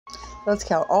Let's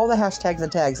count all the hashtags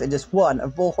and tags in just one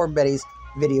of Bullhorn Betty's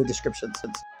video descriptions.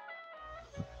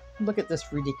 Look at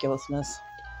this ridiculousness.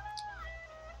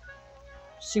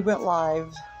 She went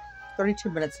live 32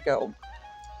 minutes ago.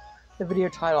 The video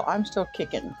title, I'm Still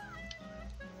Kicking.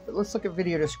 But let's look at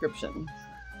video description.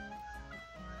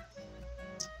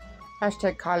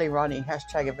 Hashtag Kylie Rodney,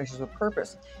 hashtag Adventures with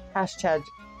Purpose, hashtag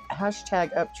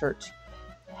Upchurch,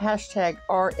 hashtag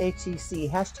RHEC,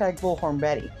 hashtag Bullhorn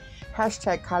Betty,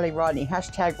 hashtag Kylie Rodney,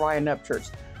 hashtag Ryan Upchurch.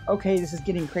 Okay, this is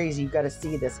getting crazy, you gotta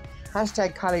see this.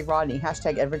 Hashtag Kylie Rodney,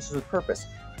 hashtag Adventures with Purpose.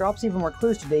 Drops even more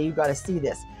clues today, you gotta see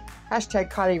this.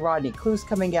 Hashtag Kylie Rodney, clues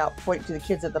coming out, point to the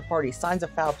kids at the party, signs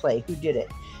of foul play, who did it?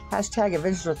 Hashtag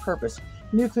Adventures with Purpose.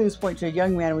 New clues point to a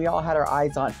young man we all had our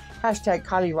eyes on. Hashtag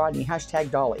Kylie Rodney, hashtag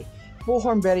Dolly.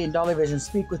 Bullhorn Betty and Dolly Vision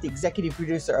speak with the executive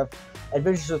producer of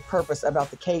Adventures with Purpose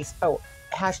about the case.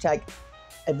 Hashtag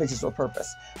Adventures with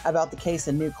Purpose about the case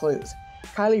and new clues.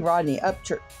 Kylie Rodney,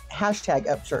 hashtag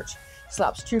Upchurch,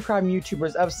 slaps true crime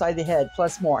YouTubers upside the head,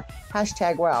 plus more.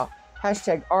 Hashtag wow.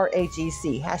 Hashtag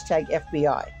RHEC, hashtag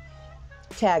FBI.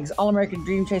 Tags All American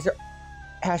Dream Chaser,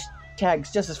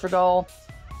 hashtags Justice for Doll,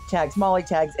 tags Molly,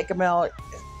 tags Ickamel,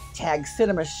 tags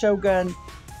Cinema Shogun,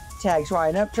 tags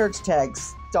Ryan Upchurch,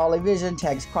 tags Dolly Vision,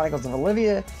 tags Chronicles of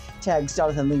Olivia, tags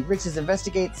Jonathan Lee Riches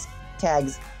Investigates,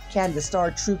 tags Candace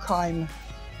Starr True Crime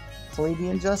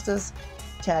Palladian Justice,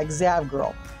 tags Zav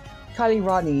Girl, Kylie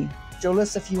Rodney,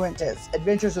 Jolissa Fuentes,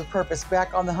 Adventures with Purpose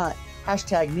back on the hunt,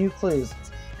 hashtag new clues,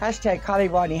 hashtag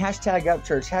Kylie Rodney, hashtag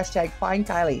Upchurch, hashtag Find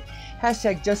Kylie,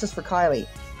 hashtag Justice for Kylie,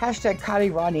 hashtag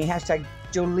Kylie Rodney, hashtag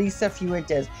Jolissa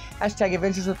Fuentes, hashtag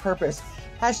Adventures with Purpose,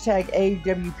 hashtag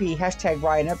AWP, hashtag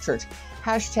Ryan Upchurch,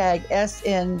 hashtag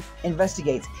SN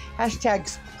Investigates,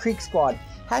 hashtag Creek Squad,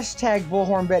 hashtag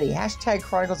Bullhorn Betty, hashtag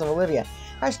Chronicles of Olivia,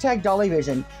 hashtag Dolly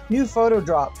Vision, new photo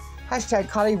drop, hashtag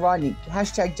Kylie Rodney,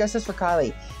 hashtag Justice for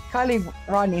Kylie, Kylie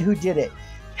Rodney, who did it,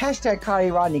 hashtag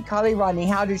Kylie Rodney,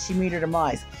 how did she meet her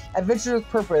demise, Adventures with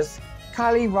Purpose,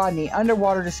 Kylie Rodney,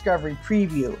 underwater discovery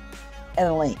preview, and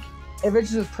a link,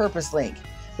 Adventures with Purpose link.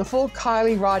 The full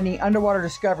Kylie Rodney underwater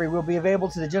discovery will be available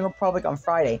to the general public on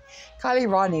Friday.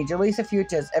 Kylie Rodney, Jolissa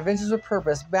Fuentes, Adventures with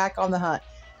Purpose, back on the hunt.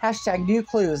 Hashtag new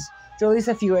clues,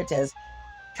 Jolissa Fuentes.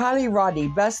 Kylie Rodney,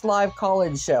 best live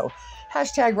call-in show.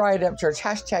 Hashtag Ryan Upchurch,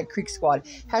 hashtag Creek Squad,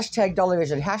 hashtag Dolly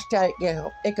Vision, hashtag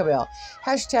Ichabel,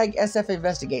 hashtag SF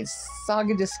Investigates,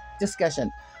 saga discussion.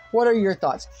 What are your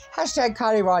thoughts? Hashtag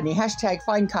Kylie Rodney, hashtag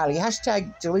Find Kylie,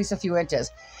 hashtag Jolissa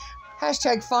Fuentes.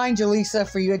 Hashtag Find Jolissa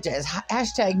Fuentes,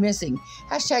 hashtag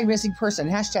missing person,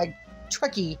 hashtag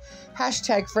Trekkie,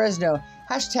 hashtag Fresno,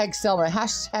 hashtag Selma,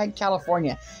 hashtag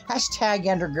California, hashtag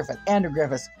Andrew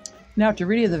Griffiths. Now to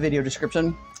read the video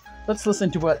description, let's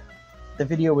listen to what the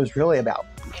video was really about.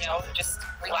 You know, just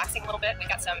relaxing a little bit. We've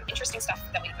got some interesting stuff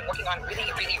that we've been working on really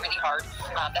hard.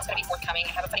 That's going to be forthcoming.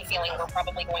 I have a funny feeling we're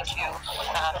probably going to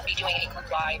be doing a group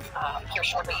live here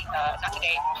shortly, not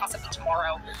today, possibly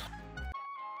tomorrow.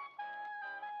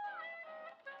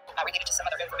 Related to some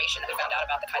other information that we found out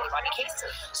about the Kylie Rodney case.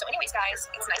 So anyways, guys,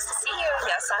 it's nice to see you.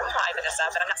 Yes, I'm live, Vanessa,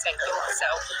 but I'm not staying here. So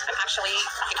I'm actually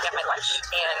picking up my lunch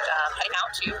and heading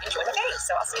out to enjoy the day.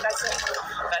 So I'll see you guys soon.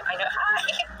 But I know,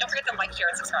 hi, don't forget to like, share,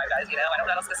 and subscribe, guys. You know, I don't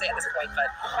know what else to say at this point,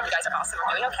 but you guys are awesome.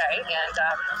 I'm doing okay and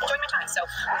enjoying my time. So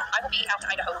I will be out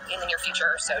to Idaho in the near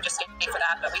future. So just stay tuned for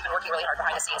that. But we've been working really hard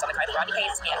behind the scenes on the Kylie Rodney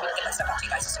case, and we'll get that stuff out to you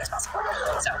guys as soon as possible.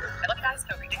 So I love you guys.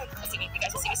 Have a great day. You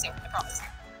guys will see me soon. I promise.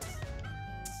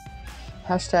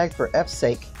 Hashtag for F's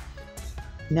sake.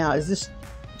 Now, is this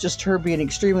just her being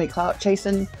extremely clout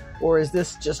chasing, or is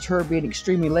this just her being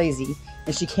extremely lazy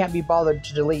and she can't be bothered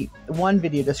to delete one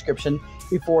video description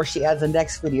before she adds the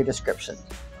next video description?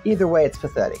 Either way, it's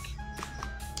pathetic.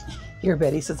 Here,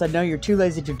 Betty, since I know you're too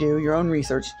lazy to do your own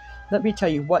research, let me tell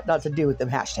you what not to do with them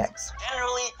hashtags.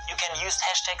 Generally, you can use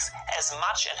hashtags as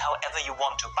much and however you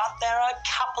want to, but there are a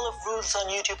couple of rules on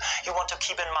YouTube you want to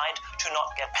keep in mind to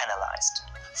not get penalized.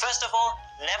 First of all,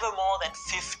 never more than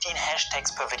 15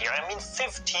 hashtags per video. I mean,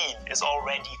 15 is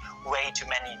already way too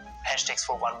many hashtags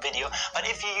for one video, but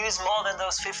if you use more than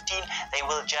those 15, they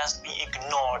will just be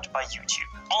ignored by YouTube.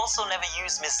 Also, never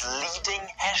use misleading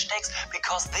hashtags,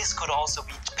 because this could also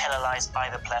be penalized by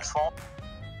the platform.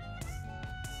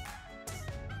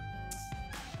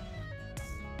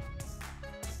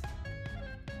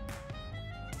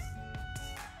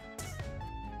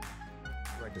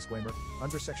 Disclaimer,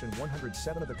 under Section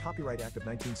 107 of the Copyright Act of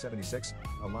 1976,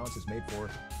 allowance is made for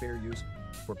fair use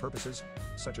for purposes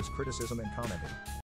such as criticism and commenting.